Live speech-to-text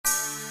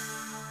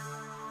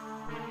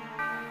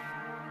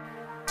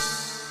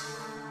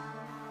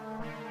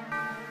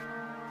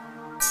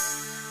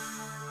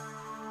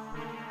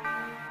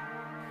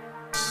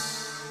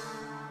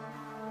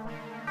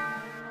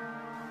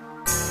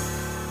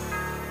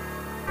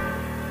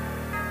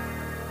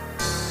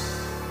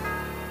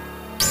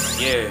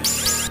Yeah,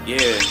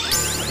 yeah.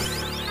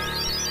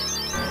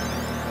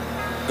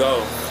 Go.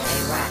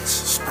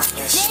 This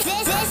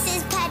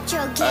is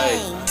Petro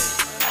King.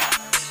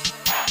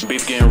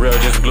 Beef getting real,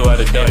 just blew out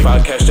the day. If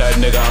I catch that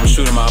nigga, I'm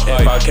shooting my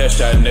pipe. If I catch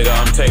that nigga,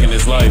 I'm taking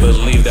his life.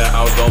 Believe that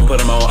I was gon'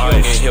 put him on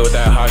ice. Get hit with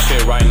that hot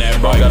shit right in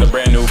that bro. Got a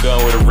brand new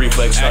gun with a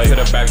reflex sight. To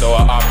the back door,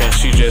 op and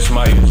she just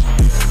might.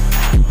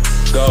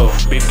 Go.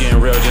 Beef getting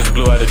real, just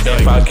blew out the day.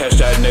 If I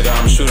catch that nigga,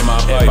 I'm shooting my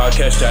pipe. If I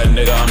catch that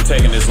nigga, I'm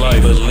taking his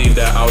life. Believe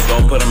that I was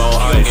gon' put him on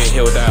ice. Get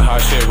hit with that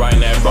hot shit right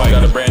in that bro.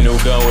 Got a brand new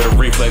gun with a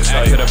reflex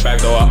sight. To the back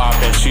door, op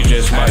and she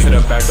just might. To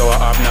the back door,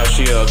 op, now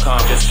she a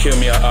comp. Just kill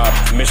me a op,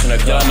 mission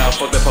accomplished. Now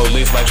fuck the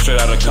police like straight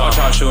out of comp.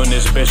 Try shooting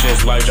this bitch,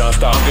 it's like John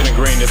Stop. I'm getting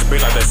green, this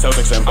bitch like the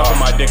Celtics and Bob. I put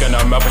my dick in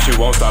her mouth and she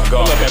won't stop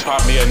going. Pull up and pop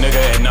me a nigga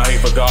and now he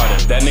forgotten.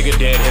 That nigga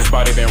dead, his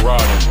body been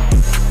rotting.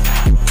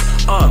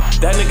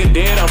 That nigga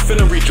dead, I'm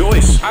finna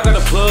rejoice. I got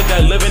a plug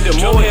that live in Des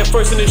Moines. Jump head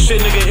first in this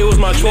shit, nigga, it was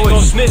my choice.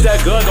 Gon' snitch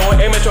that gun,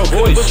 gon' aim at your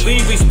voice.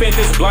 Believe we spent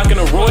this block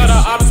in a Royce. Got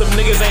ops, some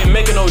niggas ain't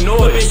making no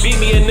noise. Beat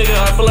me a nigga,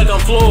 I feel like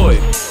I'm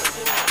Floyd.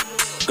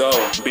 Go.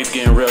 Beef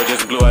getting real,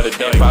 just blew out the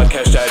day. If I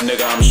catch that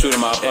nigga, I'm shooting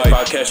my pipe. If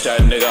I catch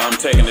that nigga, I'm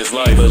taking his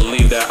life.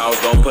 Believe that I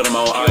was gon' put him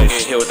on ice.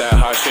 Get hit with that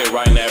hot shit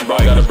right in that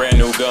bro. Got a brand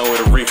new gun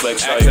with a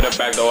reflex sight. To the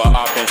back door,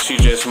 op and she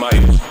just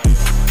might.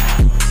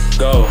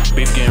 Go.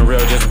 Beef getting real,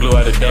 just blew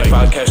out the day. If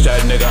I catch that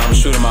nigga, I'm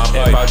shooting my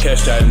pipe. If I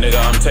catch that nigga,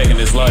 I'm taking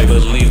his life.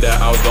 Believe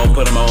that I was gon'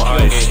 put him on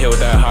ice. Get hit with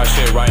that hot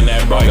shit right in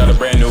that bro. Got a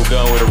brand new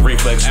gun with a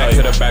reflex sight.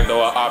 To the back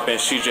door, op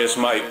and she just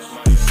might.